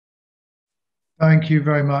Thank you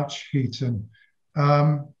very much, Heaton.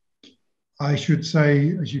 Um, I should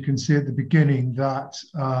say, as you can see at the beginning, that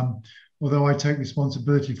although I take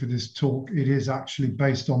responsibility for this talk, it is actually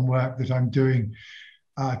based on work that I'm doing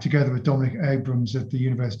together with Dominic Abrams at the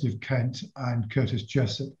University of Kent and Curtice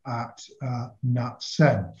at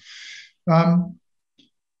NatCen.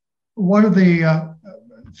 One of the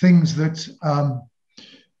things that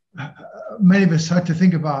many of us had to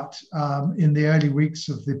think about in the early weeks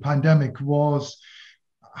of the pandemic was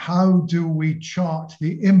how do we chart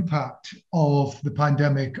the impact of the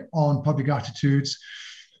pandemic on public attitudes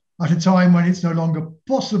at a time when it's no longer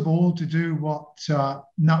possible to do what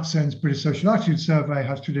NatCen's British Social Attitude Survey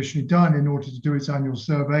has traditionally done in order to do its annual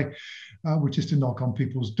survey, which is to knock on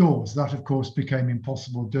people's doors. That, of course, became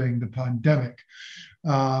impossible during the pandemic.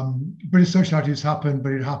 British social attitudes happened,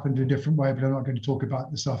 but it happened in a different way, but I'm not going to talk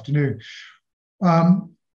about this afternoon.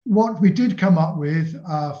 What we did come up with,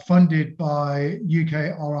 funded by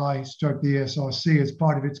UKRI/the ESRC as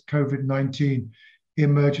part of its COVID-19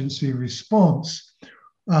 emergency response,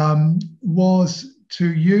 was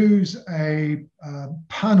to use a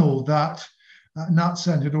panel that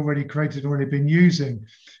NatCen had already created, already been using,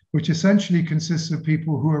 which essentially consists of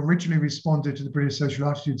people who originally responded to the British Social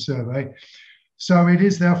Attitude Survey. So it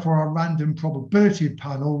is therefore a random probability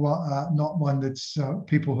panel, not one that's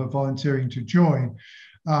people who are volunteering to join,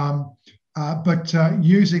 but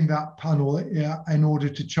using that panel in order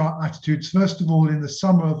to chart attitudes, first of all, in the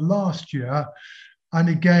summer of last year, and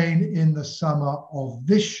again in the summer of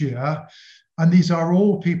this year. And these are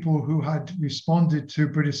all people who had responded to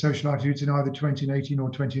British social attitudes in either 2018 or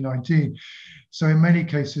 2019. So in many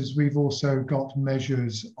cases, we've also got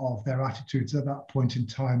measures of their attitudes at that point in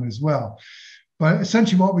time as well. But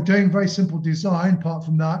essentially what we're doing, very simple design, apart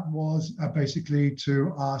from that, was basically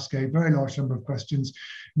to ask a very large number of questions,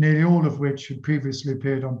 nearly all of which had previously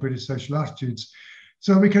appeared on British social attitudes.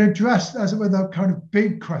 So we can address, as it were, that kind of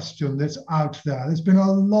big question that's out there. There's been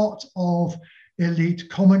a lot of elite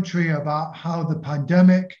commentary about how the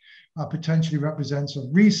pandemic potentially represents a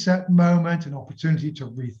reset moment, an opportunity to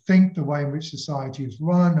rethink the way in which society is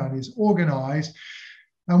run and is organized.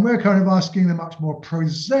 And we're kind of asking the much more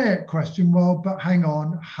prosaic question, well, but hang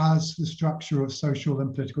on, has the structure of social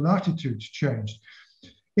and political attitudes changed?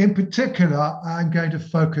 In particular, I'm going to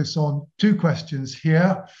focus on two questions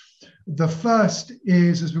here. The first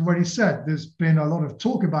is, as we've already said, there's been a lot of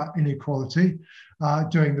talk about inequality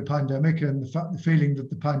during the pandemic, and the feeling that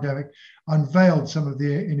the pandemic unveiled some of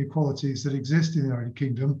the inequalities that exist in the United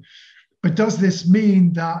Kingdom. But does this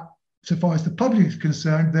mean that, so far as the public is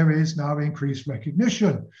concerned, there is now increased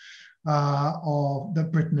recognition of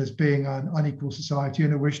that Britain as being an unequal society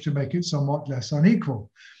and a wish to make it somewhat less unequal?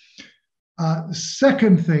 The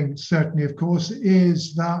second thing, certainly, of course,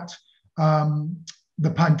 is that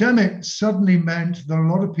the pandemic suddenly meant that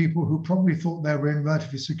a lot of people who probably thought they were in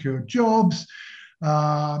relatively secure jobs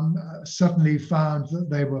suddenly found that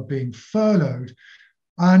they were being furloughed.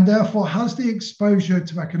 And therefore, has the exposure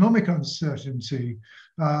to economic uncertainty,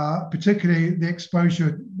 particularly the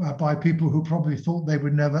exposure by people who probably thought they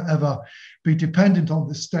would never, ever be dependent on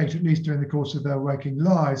the state, at least during the course of their working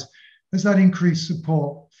lives, has that increased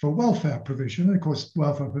support for welfare provision? And of course,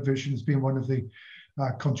 welfare provision has been one of the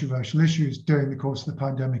controversial issues during the course of the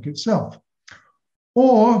pandemic itself.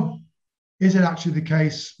 Or is it actually the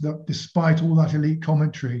case that despite all that elite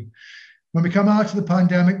commentary, when we come out of the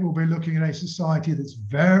pandemic, we'll be looking at a society that's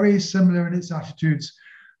very similar in its attitudes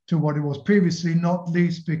to what it was previously, not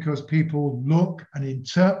least because people look and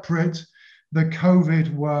interpret the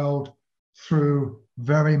COVID world through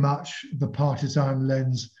very much the partisan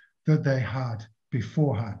lens that they had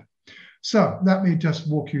beforehand. So let me just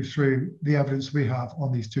walk you through the evidence we have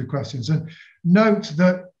on these two questions. And note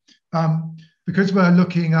that because we're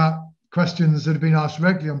looking at questions that have been asked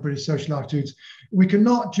regularly on British social attitudes, we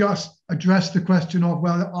cannot just address the question of,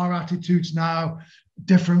 well, are attitudes now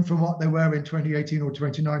different from what they were in 2018 or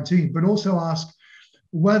 2019, but also ask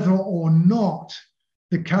whether or not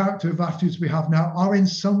the character of attitudes we have now are in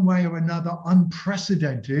some way or another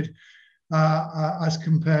unprecedented as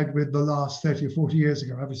compared with the last 30 or 40 years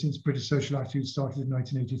ago, ever since British social attitudes started in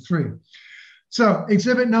 1983. So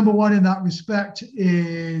exhibit number one in that respect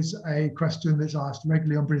is a question that's asked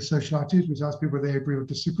regularly on British social attitudes, which asks people whether they agree or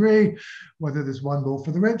disagree, whether there's one law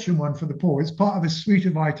for the rich and one for the poor. It's part of a suite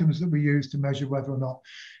of items that we use to measure whether or not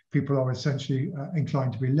people are essentially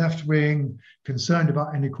inclined to be left-wing, concerned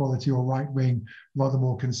about inequality, or right-wing, rather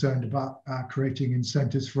more concerned about creating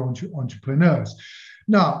incentives for entrepreneurs.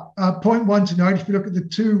 Now, point one to note, if you look at the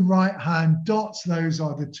two right-hand dots, those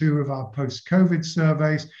are the two of our post-COVID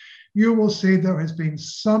surveys. you will see there has been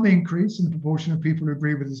some increase in the proportion of people who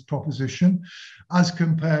agree with this proposition as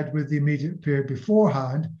compared with the immediate period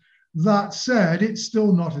beforehand. That said, it's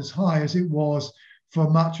still not as high as it was for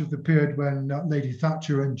much of the period when Lady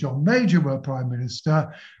Thatcher and John Major were Prime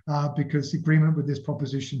Minister, because the agreement with this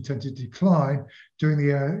proposition tended to decline during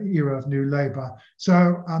the era of New Labour.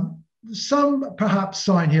 So some perhaps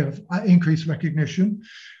sign here of increased recognition,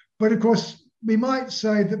 but of course we might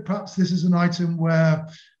say that perhaps this is an item where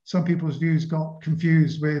some people's views got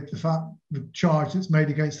confused with the charge that's made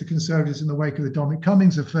against the Conservatives in the wake of the Dominic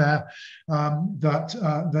Cummings affair,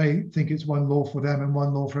 that they think it's one law for them and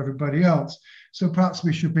one law for everybody else. So perhaps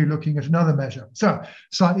we should be looking at another measure. So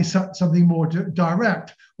slightly something more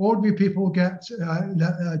direct. Ordinary people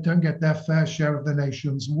don't get their fair share of the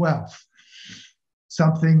nation's wealth.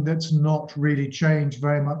 Something that's not really changed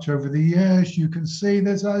very much over the years. You can see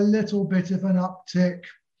there's a little bit of an uptick,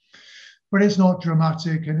 but it's not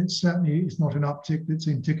dramatic, and it's not an uptick that's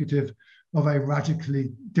indicative of a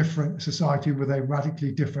radically different society with a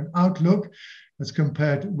radically different outlook as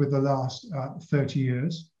compared with the last 30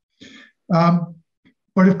 years. But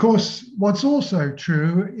of course, what's also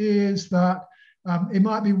true is that it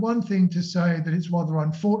might be one thing to say that it's rather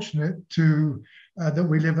unfortunate that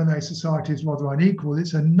we live in a society that's rather unequal.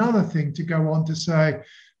 It's another thing to go on to say,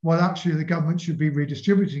 well, actually, the government should be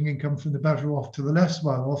redistributing income from the better off to the less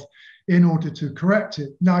well off in order to correct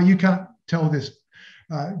it. Now, you can't tell this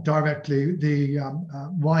directly. The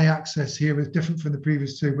y-axis here is different from the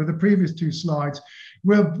previous two. With the previous two slides,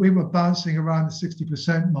 we were bouncing around the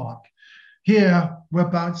 60% mark. Here, we're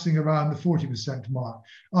bouncing around the 40% mark,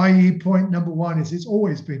 i.e. point number one is it's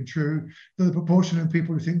always been true that the proportion of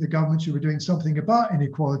people who think the government should be doing something about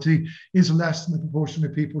inequality is less than the proportion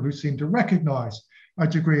of people who seem to recognize a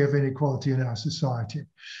degree of inequality in our society.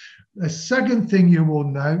 The second thing you will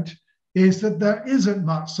note is that there isn't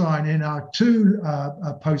much sign in our two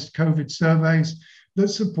post-COVID surveys that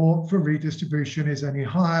support for redistribution is any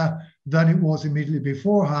higher than it was immediately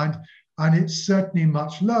beforehand. And it's certainly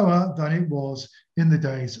much lower than it was in the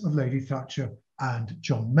days of Lady Thatcher and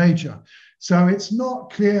John Major. So it's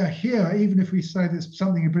not clear here, even if we say there's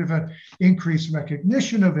something, a bit of an increased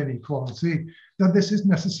recognition of inequality, that this is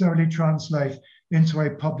necessarily translate into a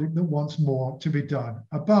public that wants more to be done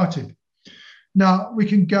about it. Now, we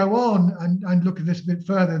can go on and look at this a bit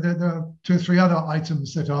further. There are two or three other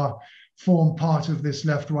items that form part of this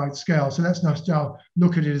left-right scale. So let's now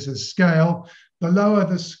look at it as a scale. The lower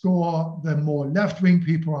the score, the more left-wing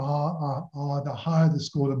people are. The higher the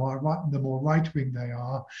score, the more right-wing they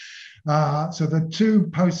are. So the two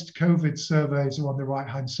post-COVID surveys are on the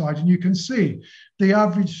right-hand side, and you can see the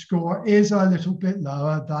average score is a little bit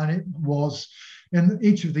lower than it was in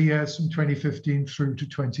each of the years from 2015 through to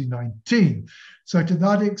 2019. So to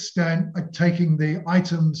that extent, taking the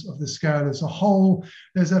items of the scale as a whole,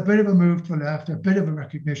 there's a bit of a move to the left, a bit of a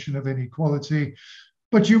recognition of inequality.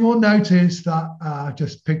 But you will notice that I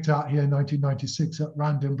just picked out here 1996 at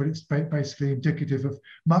random, but it's basically indicative of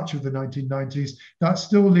much of the 1990s. That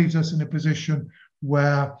still leaves us in a position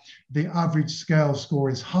where the average scale score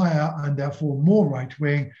is higher and therefore more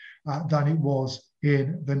right-wing than it was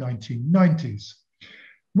in the 1990s.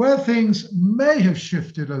 Where things may have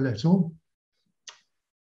shifted a little,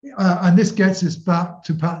 and this gets us back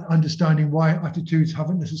to understanding why attitudes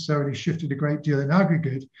haven't necessarily shifted a great deal in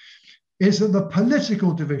aggregate, is that the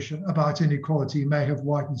political division about inequality may have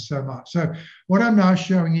widened so much. So what I'm now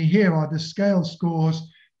showing you here are the scale scores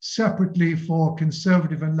separately for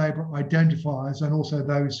Conservative and Labour identifiers, and also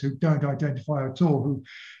those who don't identify at all, who,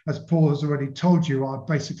 as Paul has already told you, are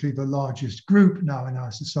basically the largest group now in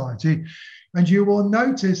our society. And you will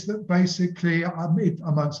notice that basically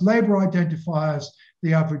amongst Labour identifiers,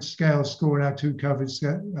 the average scale score in our two COVID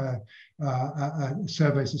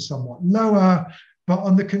surveys is somewhat lower. But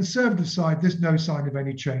on the Conservative side, there's no sign of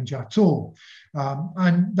any change at all.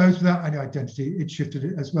 And those without any identity, it shifted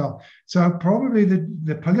it as well. So probably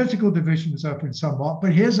the political division has opened somewhat.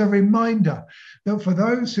 But here's a reminder that for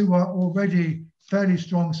those who are already fairly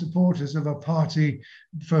strong supporters of a party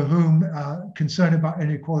for whom concern about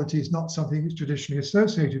inequality is not something it's traditionally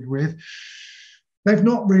associated with, they've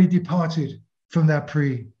not really departed from their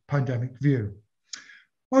pre-pandemic view.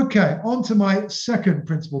 Okay, on to my second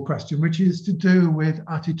principal question, which is to do with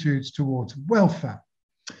attitudes towards welfare.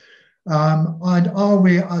 And are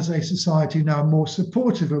we as a society now more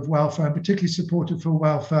supportive of welfare, and particularly supportive for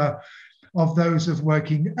welfare of those of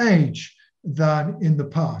working age than in the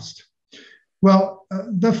past? Well,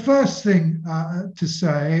 the first thing to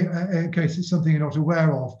say, in case it's something you're not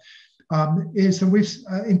aware of, is that we've,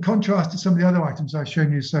 in contrast to some of the other items I've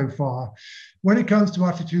shown you so far, when it comes to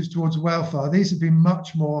attitudes towards welfare, these have been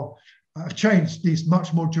much more, changed these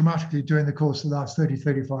much more dramatically during the course of the last 30,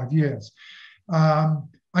 35 years.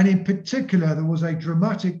 And in particular, there was a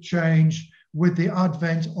dramatic change with the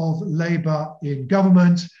advent of Labour in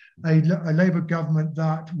government, a Labour government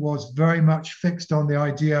that was very much fixed on the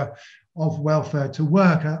idea of welfare to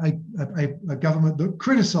work, a government that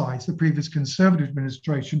criticised the previous Conservative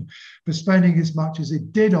administration for spending as much as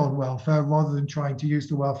it did on welfare rather than trying to use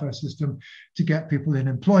the welfare system to get people in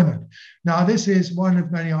employment. Now, this is one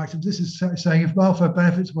of many items. This is saying if welfare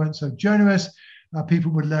benefits weren't so generous,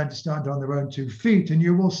 people would learn to stand on their own 2 feet. And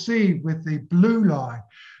you will see with the blue line,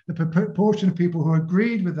 the proportion of people who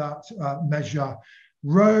agreed with that measure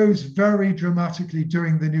rose very dramatically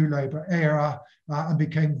during the New Labour era and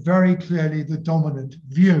became very clearly the dominant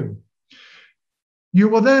view. You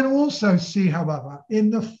will then also see, however, in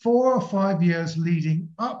the 4 or 5 years leading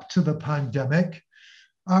up to the pandemic,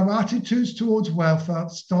 our attitudes towards welfare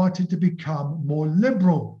started to become more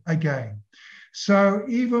liberal again. So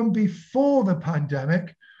even before the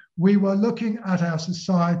pandemic, we were looking at our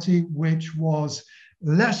society which was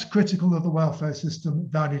less critical of the welfare system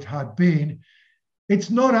than it had been. It's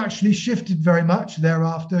not actually shifted very much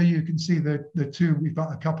thereafter. You can see the two, we've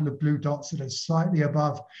got a couple of blue dots that are slightly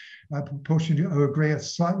above proportion who agree,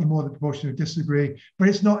 slightly more than proportion who disagree, but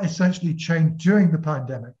it's not essentially changed during the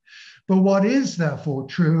pandemic. But what is therefore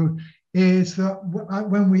true is that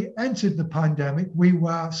when we entered the pandemic, we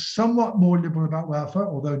were somewhat more liberal about welfare,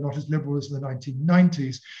 although not as liberal as the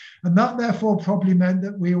 1990s. And that therefore probably meant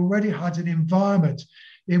that we already had an environment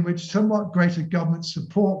in which somewhat greater government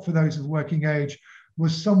support for those of working age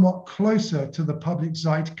was somewhat closer to the public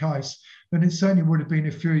zeitgeist than it certainly would have been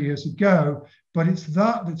a few years ago. But it's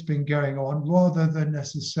that that's been going on rather than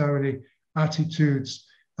necessarily attitudes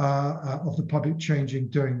of the public changing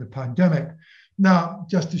during the pandemic. Now,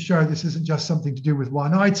 just to show this isn't just something to do with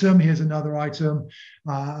one item, here's another item.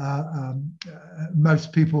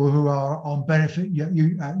 Most people who are on benefit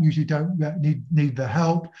usually don't need the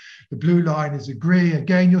help. The blue line is agree.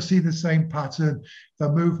 Again, you'll see the same pattern, the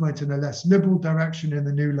movement in a less liberal direction in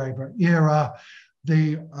the New Labour era,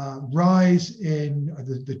 the rise in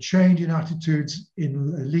the change in attitudes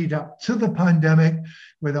in the lead up to the pandemic,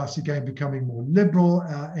 with us again becoming more liberal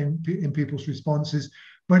in people's responses.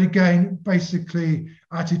 But again, basically,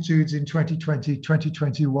 attitudes in 2020,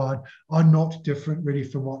 2021 are not different really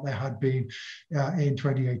from what they had been in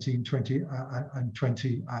 2018, 20 and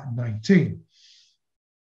 2019.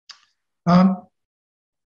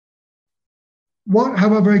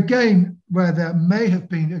 However, again, where there may have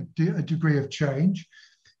been a degree of change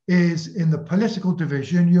is in the political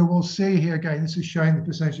division. You will see here again, this is showing the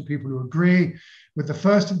percentage of people who agree with the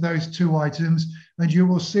first of those two items. And you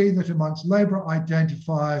will see that amongst Labour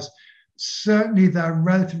identifiers, certainly their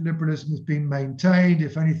relative liberalism has been maintained.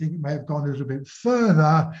 If anything, it may have gone a little bit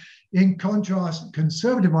further. In contrast,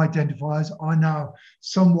 Conservative identifiers are now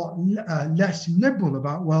somewhat less liberal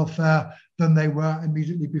about welfare than they were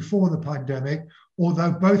immediately before the pandemic,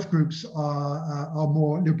 although both groups are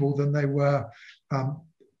more liberal than they were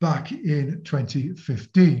back in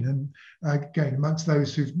 2015. And again, amongst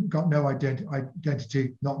those who've got no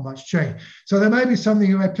identity, not much change. So there may be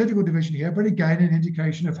something of a political division here, but again, an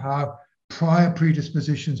indication of how prior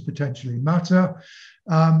predispositions potentially matter.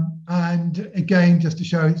 And again, just to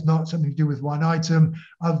show it's not something to do with one item,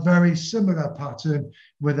 a very similar pattern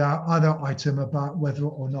with our other item about whether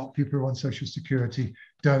or not people who are on social security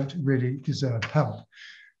don't really deserve help.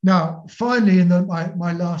 Now, finally, in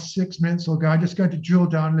my last 6 minutes or so, I'm just going to drill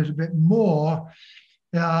down a little bit more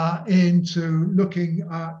into looking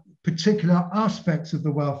at particular aspects of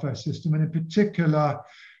the welfare system, and in particular,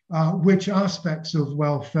 which aspects of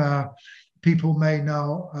welfare people may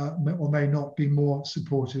now or may not be more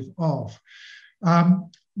supportive of.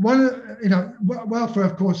 Welfare,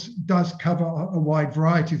 of course, does cover a wide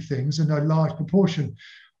variety of things, and a large proportion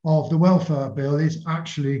of the welfare bill is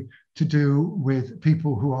actually to do with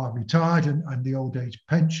people who are retired and the old age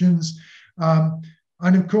pensions.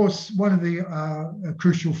 And of course, one of the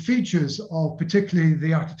crucial features of particularly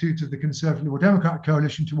the attitudes of the Conservative Liberal Democrat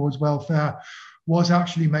coalition towards welfare was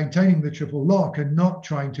actually maintaining the triple lock and not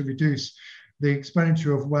trying to reduce the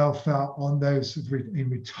expenditure of welfare on those in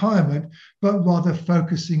retirement, but rather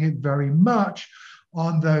focusing it very much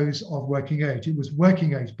on those of working age. It was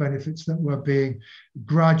working age benefits that were being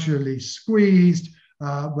gradually squeezed,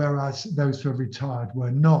 whereas those who are retired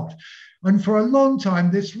were not. And for a long time,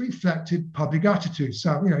 this reflected public attitudes.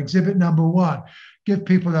 So, exhibit number one, give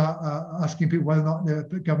people asking people whether or not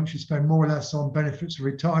the government should spend more or less on benefits for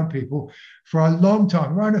retired people for a long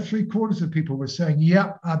time. Around 3/4 of people were saying,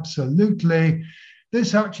 yep, absolutely.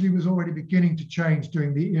 This actually was already beginning to change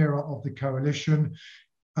during the era of the coalition.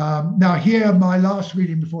 Now here, my last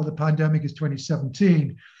reading before the pandemic is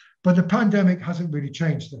 2017, but the pandemic hasn't really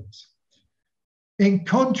changed things. In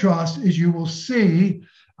contrast, as you will see,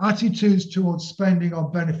 attitudes towards spending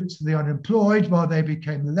on benefits to the unemployed, while they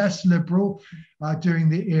became less liberal during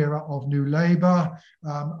the era of New Labour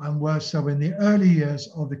and were so in the early years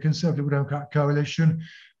of the Conservative Democrat coalition.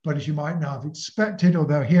 But as you might now have expected,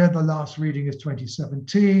 although here the last reading is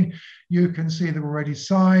 2017, you can see there were already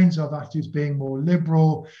signs of attitudes being more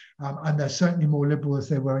liberal, and they're certainly more liberal as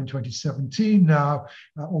they were in 2017 now.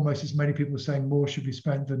 Almost as many people saying more should be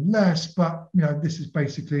spent than less, but this is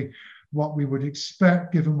basically what we would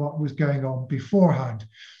expect given what was going on beforehand.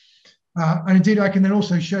 And indeed, I can then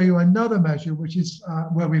also show you another measure, which is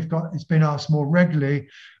where it's been asked more regularly,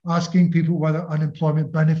 asking people whether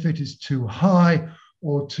unemployment benefit is too high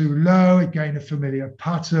or too low. Again, a familiar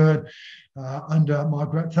pattern. Under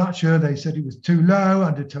Margaret Thatcher, they said it was too low.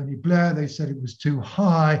 Under Tony Blair, they said it was too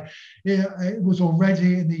high. It was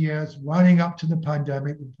already in the years running up to the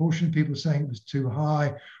pandemic, the proportion of people saying it was too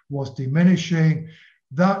high was diminishing.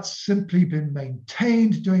 That's simply been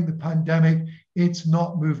maintained during the pandemic. It's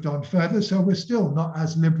not moved on further. So we're still not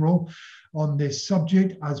as liberal on this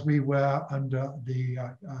subject as we were under the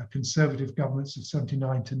Conservative governments of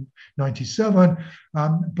 79 to 97,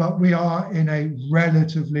 but we are in a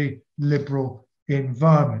relatively liberal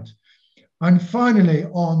environment. And finally,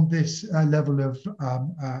 on this level of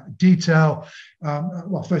detail,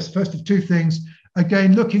 well, first of two things,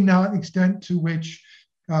 again, looking now at the extent to which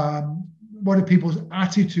what are people's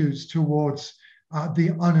attitudes towards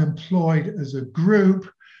the unemployed as a group.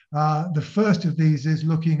 The first of these is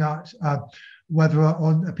looking at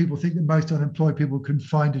whether people think that most unemployed people can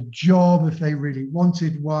find a job if they really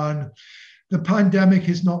wanted one. The pandemic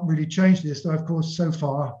has not really changed this, though, of course, so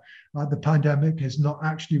far, the pandemic has not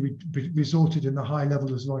actually resulted in the high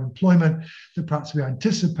levels of unemployment that perhaps we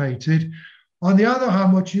anticipated. On the other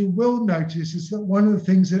hand, what you will notice is that one of the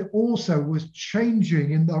things that also was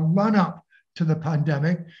changing in the run-up to the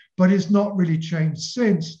pandemic, but has not really changed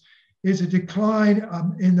since, is a decline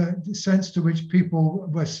in the sense to which people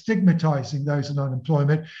were stigmatizing those in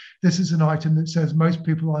unemployment. This is an item that says most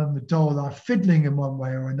people on the dole are fiddling in one way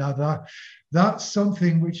or another. That's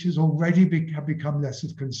something which has already become less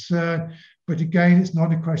of concern. But again, it's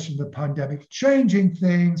not a question of the pandemic changing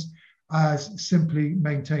things as simply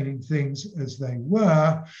maintaining things as they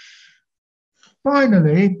were.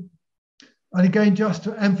 Finally, and again, just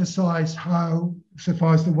to emphasize how, so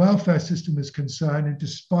far as the welfare system is concerned, and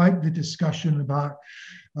despite the discussion about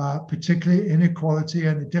particularly inequality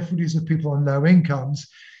and the difficulties of people on low incomes,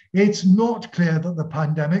 it's not clear that the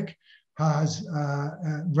pandemic has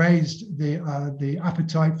raised the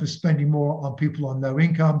appetite for spending more on people on low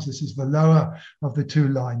incomes. This is the lower of the two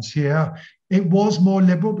lines here. It was more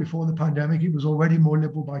liberal before the pandemic. It was already more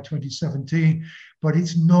liberal by 2017, but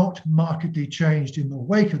it's not markedly changed in the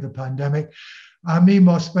wake of the pandemic.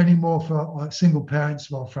 Meanwhile, spending more for single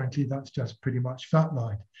parents, well, frankly, that's just pretty much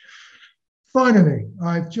flatlined. Finally,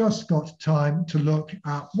 I've just got time to look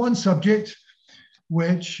at one subject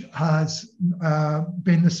which has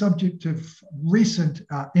been the subject of recent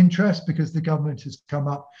interest because the government has come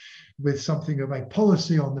up with something of a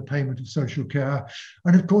policy on the payment of social care.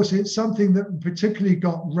 And of course, it's something that particularly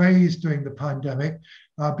got raised during the pandemic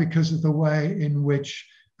because of the way in which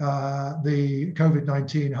the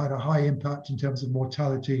COVID-19 had a high impact in terms of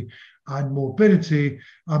mortality and morbidity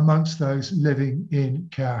amongst those living in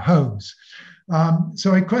care homes.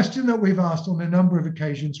 So a question that we've asked on a number of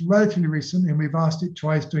occasions relatively recently, and we've asked it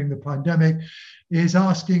twice during the pandemic, is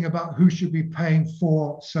asking about who should be paying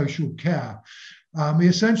for social care. We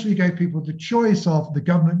essentially gave people the choice of the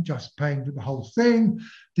government just paying for the whole thing,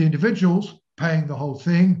 the individuals paying the whole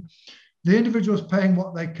thing, the individuals paying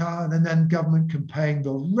what they can, and then government can pay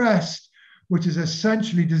the rest, which is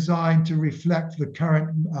essentially designed to reflect the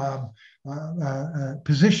current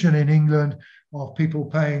position in England of people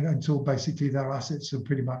paying until basically their assets are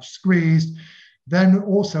pretty much squeezed. Then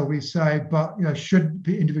also we say, but should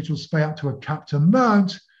the individuals pay up to a capped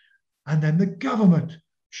amount, and then the government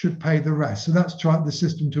should pay the rest. So that's the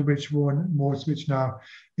system to which which now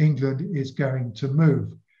England is going to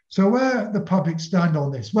move. So where the public stand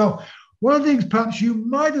on this? Well, one of the things perhaps you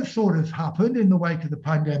might have thought has happened in the wake of the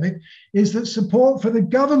pandemic is that support for the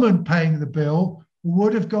government paying the bill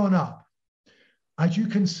would have gone up. As you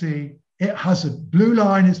can see, it hasn't. Blue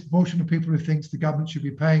line is the proportion of people who thinks the government should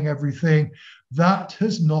be paying everything. That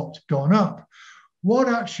has not gone up. What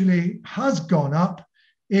actually has gone up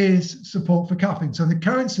is support for capping. So the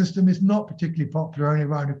current system is not particularly popular, only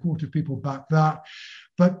around a quarter of people back that,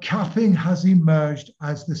 but capping has emerged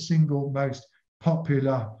as the single most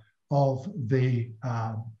popular of the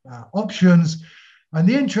options. And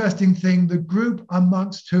the interesting thing, the group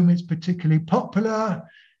amongst whom it's particularly popular,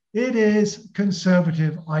 it is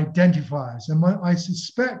conservative identifiers. And I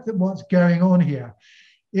suspect that what's going on here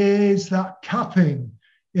is that capping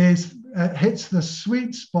hits the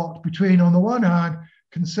sweet spot between, on the one hand,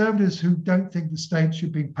 conservatives who don't think the state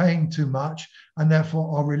should be paying too much and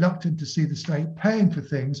therefore are reluctant to see the state paying for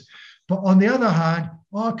things, but on the other hand,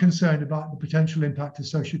 are concerned about the potential impact of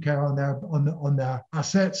social care on their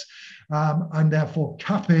assets, and therefore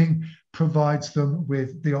capping provides them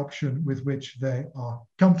with the option with which they are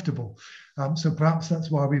comfortable. So perhaps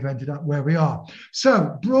that's why we've ended up where we are.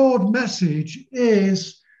 So broad message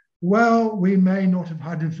is, well, we may not have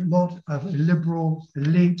had a lot of liberal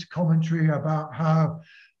elite commentary about how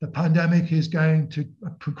the pandemic is going to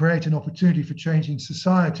create an opportunity for changing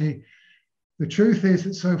society. The truth is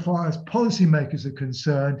that so far as policymakers are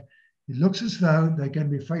concerned, it looks as though they're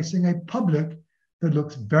going to be facing a public that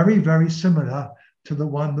looks very, very similar to the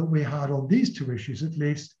one that we had on these two issues, at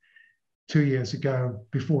least 2 years ago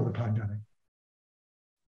before the pandemic.